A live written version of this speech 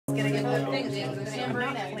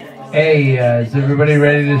Hey, is everybody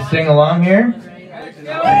ready to sing along here?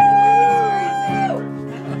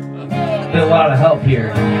 Been a lot of help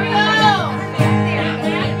here.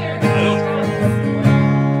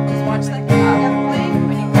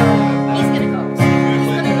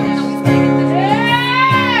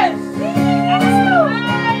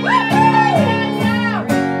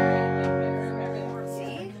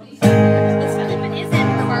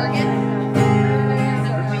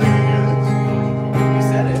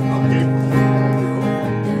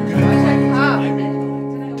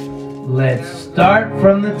 Let's start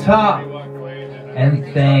from the top and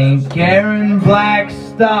thank Aaron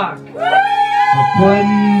Blackstock for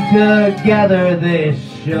putting together this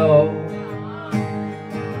show.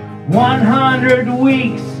 100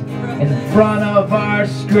 weeks in front of our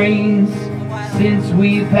screens since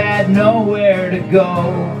we've had nowhere to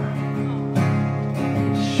go.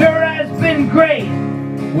 It sure has been great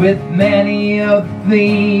with many a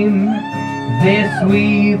theme. This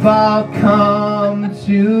we've all come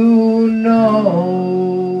to know.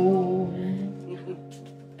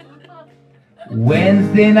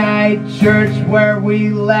 Wednesday night church where we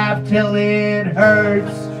laughed till it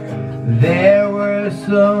hurts. There were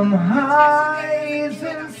some highs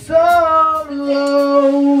and some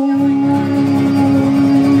lows.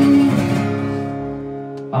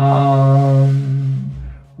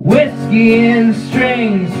 Whiskey and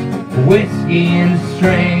strings, whiskey and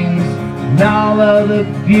strings, and all of the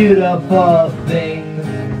beautiful things.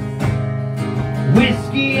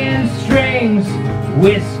 Whiskey and strings,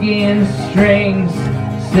 whiskey and strings,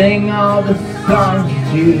 sing all the songs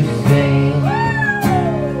that you sing.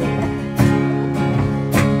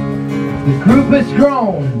 The group has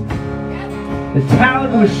grown, the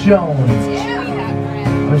talent was shown.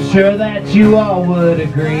 I'm sure that you all would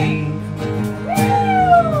agree.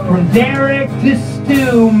 From Derek to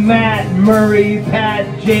Stu, Matt, Murray, Pat,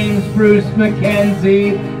 James, Bruce,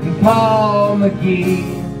 Mackenzie, and Paul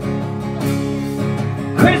McGee.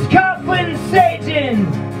 Chris Coughlin, Sagen,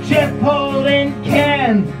 Jeff Holt, and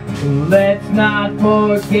Ken. Let's not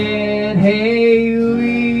forget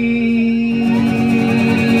Haley.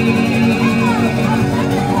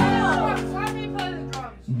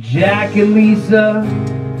 Jack and Lisa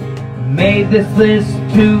made this list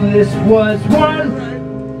too. This was 1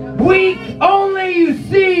 week only, you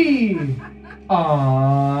see,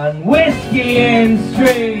 on Whiskey and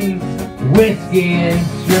Strings, Whiskey and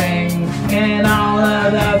Strings, and all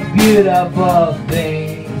of the beautiful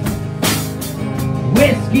things.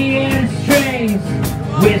 Whiskey and strings,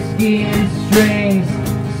 whiskey and strings,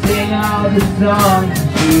 sing all the songs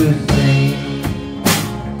that you sing.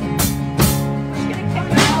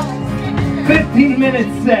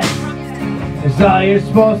 15-minute set is all you're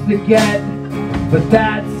supposed to get, but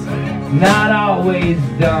that's not always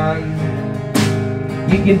done.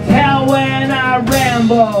 You can tell when I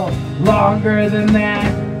ramble longer than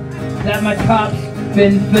that my cup's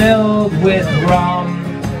been filled with rum.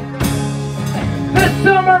 The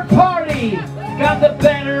summer party got the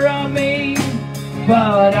better of me,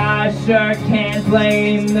 but I sure can't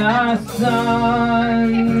blame the sun.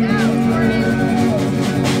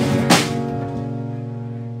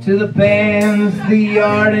 To the bands, the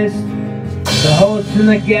artists, the host and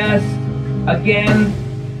the guest, again,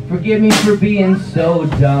 forgive me for being so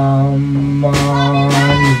dumb. On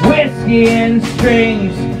Whiskey and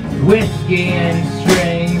Strings, whiskey and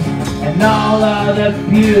strings, and all of the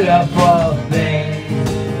beautiful things.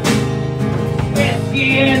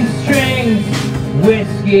 Whiskey and strings,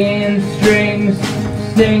 whiskey and strings,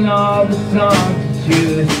 sing all the songs that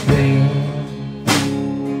you sing.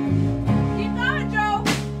 Keep going, Joe.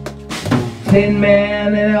 Tin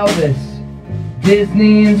Man and Elvis,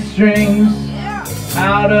 Disney and strings,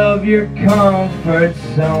 out of your comfort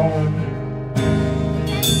zone.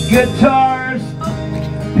 Guitars,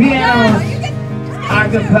 pianos,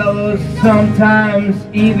 acapellas, sometimes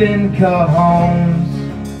even cajones.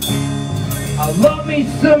 I love me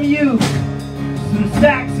some uke, some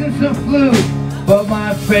sax and some flute, but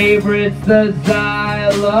my favorite's the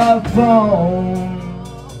xylophone.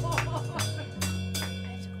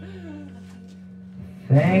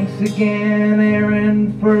 Thanks again,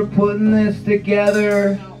 Aaron, for putting this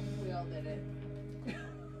together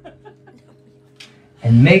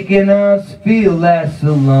and making us feel less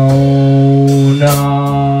alone.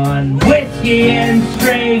 On Whiskey and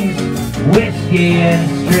Strings, whiskey and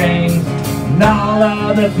strings, and all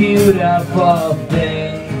of the beautiful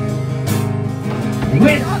things.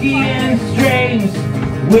 Whiskey and strings,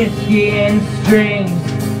 whiskey and strings,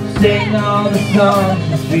 sing all the songs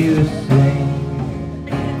that you sing.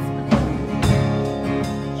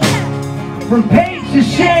 From Paige to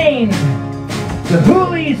Shane, the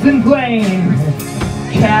Hoolies and Blaine,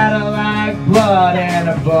 Cadillac, Blood, and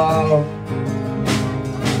above.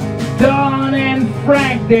 Don and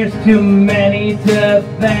Frank, there's too many to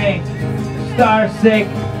thank. Starsick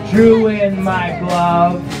drew in my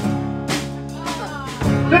glove.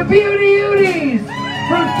 The Beauty-Uties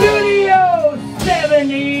from Studio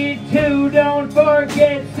 72, don't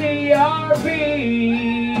forget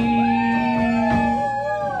CRB.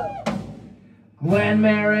 Glenn,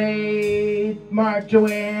 Mary, Mark,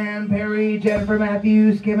 Joanne, Perry, Jennifer,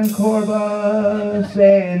 Matthews, Kevin, Corbus,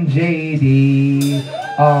 and JD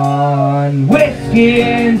on Whiskey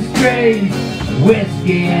and Strings,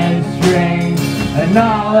 Whiskey and Strings, and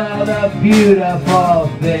all of the beautiful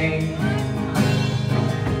things.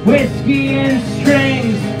 Whiskey and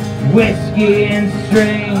Strings, Whiskey and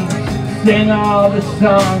Strings, sing all the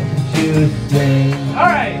songs that you sing. All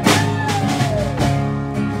right.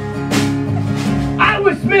 I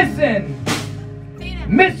was missing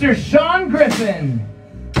Mr. Sean Griffin,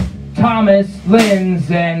 Thomas, Linz,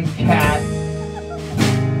 and Kat,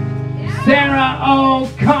 Sarah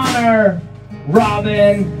O'Connor,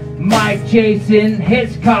 Robin, Mike, Jason,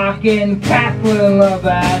 Hitchcock, and Kathleen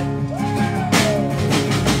Lovett.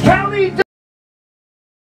 Kelly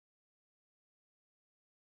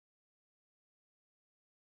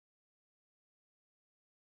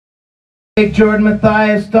Jordan,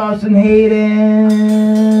 Matthias, Dawson, Hayden,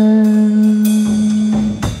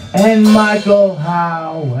 and Michael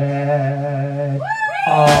Howard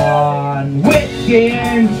on Whiskey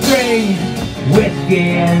and Strings, Whiskey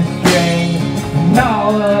and Strings, and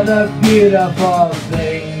all of the beautiful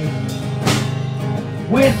things.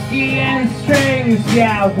 Whiskey and Strings,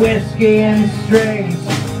 yeah, Whiskey and Strings,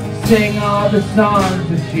 sing all the songs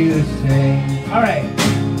that you sing. All right,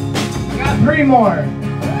 got 3 more.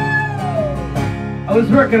 I was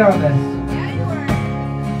working on this. Yeah, you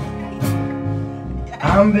were.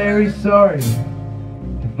 I'm very sorry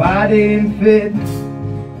if I didn't fit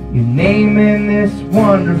your name in this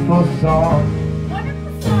wonderful song.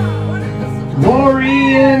 Wonderful song. Wonderful song.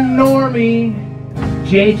 Lori and Normie,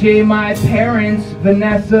 JJ, my parents,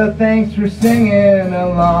 Vanessa, thanks for singing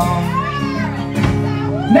along.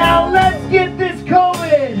 Now let's get this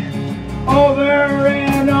COVID over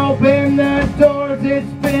and open the doors. It's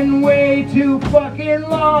been way too fucking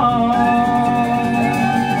long.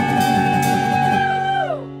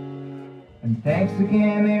 And thanks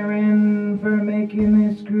again, Aaron, for making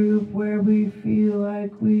this group where we feel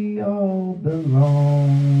like we all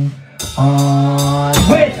belong. On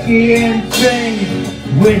Whiskey and Strings,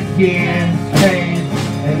 Whiskey and Strings,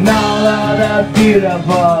 and all of the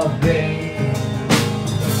beautiful things.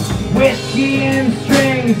 Whiskey and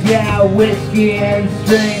Strings, yeah, Whiskey and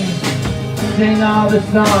Strings, sing all the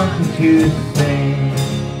songs that you sing.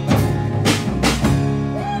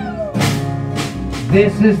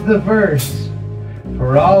 This is the verse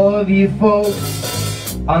for all of you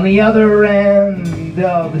folks on the other end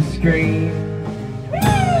of the screen.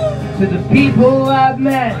 To the people I've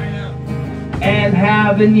met and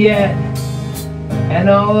haven't yet, and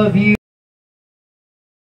all of you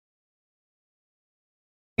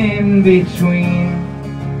in between.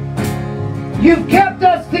 You've kept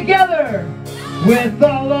us together with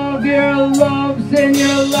all of your loves and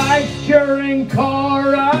your lives during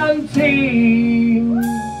quarantine.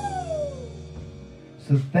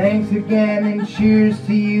 So thanks again and cheers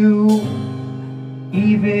to you,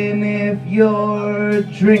 even if you're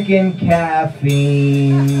drinking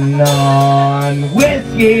caffeine. On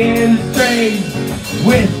Whiskey and Strings,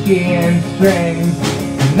 Whiskey and Strings,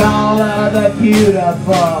 and all of the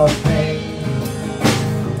beautiful things.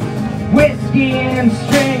 Whiskey and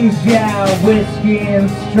Strings, yeah, Whiskey and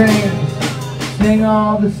Strings, sing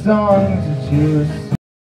all the songs that you sing.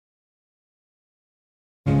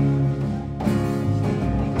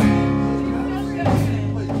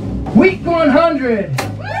 Week 100,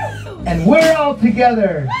 and we're all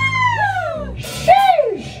together.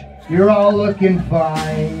 Sheesh, you're all looking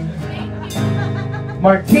fine.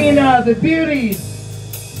 Martina, the Beauties.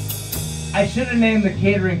 I should have named the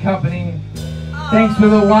catering company. Thanks for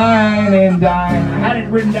the wine and dine. I had it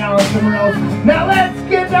written down somewhere else. Now let's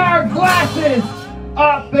get our glasses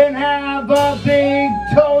up and have a big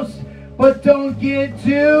toast, but don't get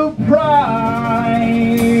too primed.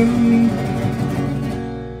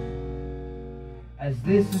 As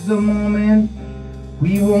this is a moment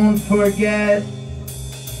we won't forget,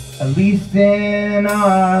 at least in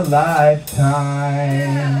our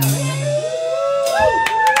lifetime.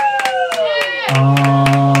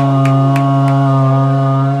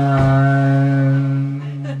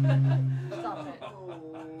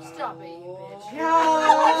 Stop it, you bitch.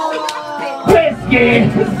 Whiskey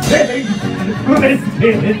and Strings,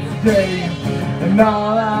 whiskey and strings, and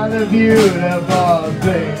all other beautiful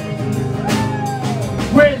things.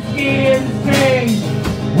 Whiskey and strings,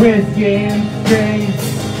 whiskey and strings,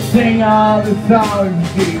 sing all the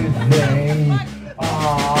songs you sing.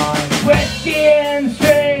 On whiskey and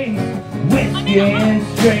strings, whiskey and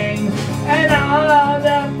strings, and all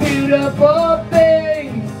the beautiful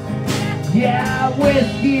things. Yeah,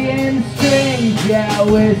 whiskey and strings, yeah,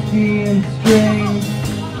 whiskey and strings,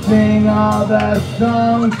 sing all the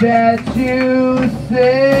songs that you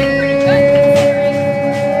sing.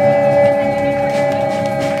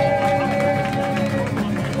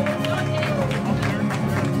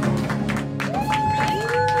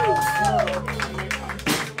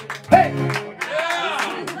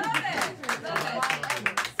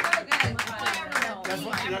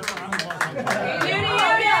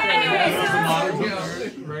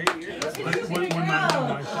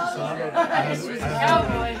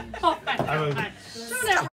 I